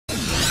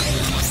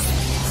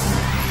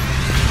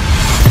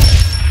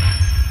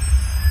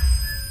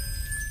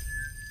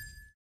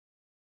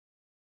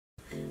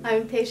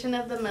I'm patient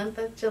of the month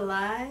of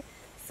July.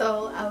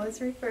 So I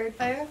was referred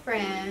by a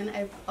friend.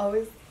 I've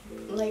always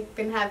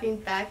been having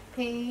back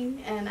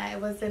pain, and I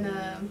was in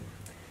a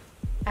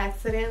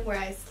accident where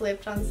I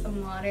slipped on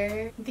some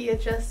water. The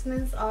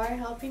adjustments are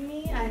helping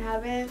me. I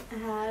haven't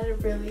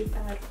had really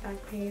bad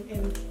back pain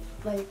in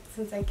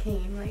since I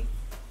came.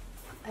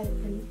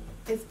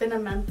 It's been a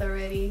month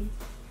already,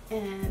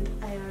 and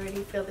I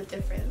already feel the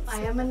difference.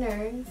 I am a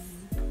nurse,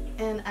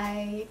 and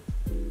I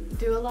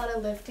do a lot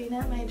of lifting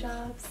at my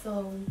job,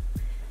 so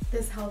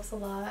this helps a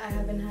lot. I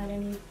haven't had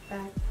any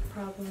back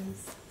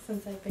problems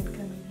since I've been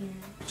coming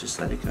here. Just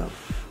let it go.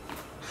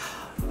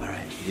 All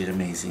right, you did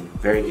amazing.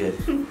 Very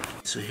good.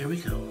 So here we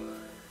go.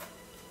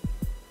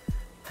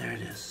 There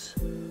it is.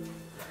 You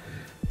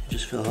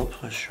just feel a little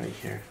push right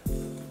here.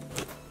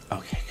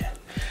 Okay, good.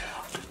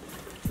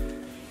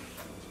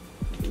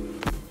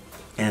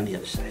 And the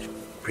other side.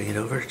 Bring it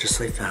over just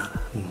like that.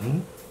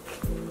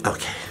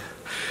 Okay.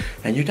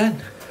 And you're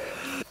done.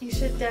 You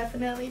should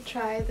definitely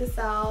try this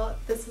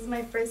out. This was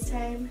my first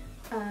time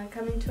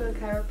coming to a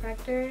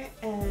chiropractor,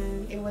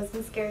 and it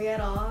wasn't scary at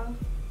all.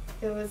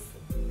 It was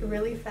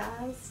really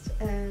fast,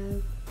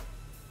 and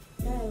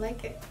yeah, I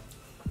like it.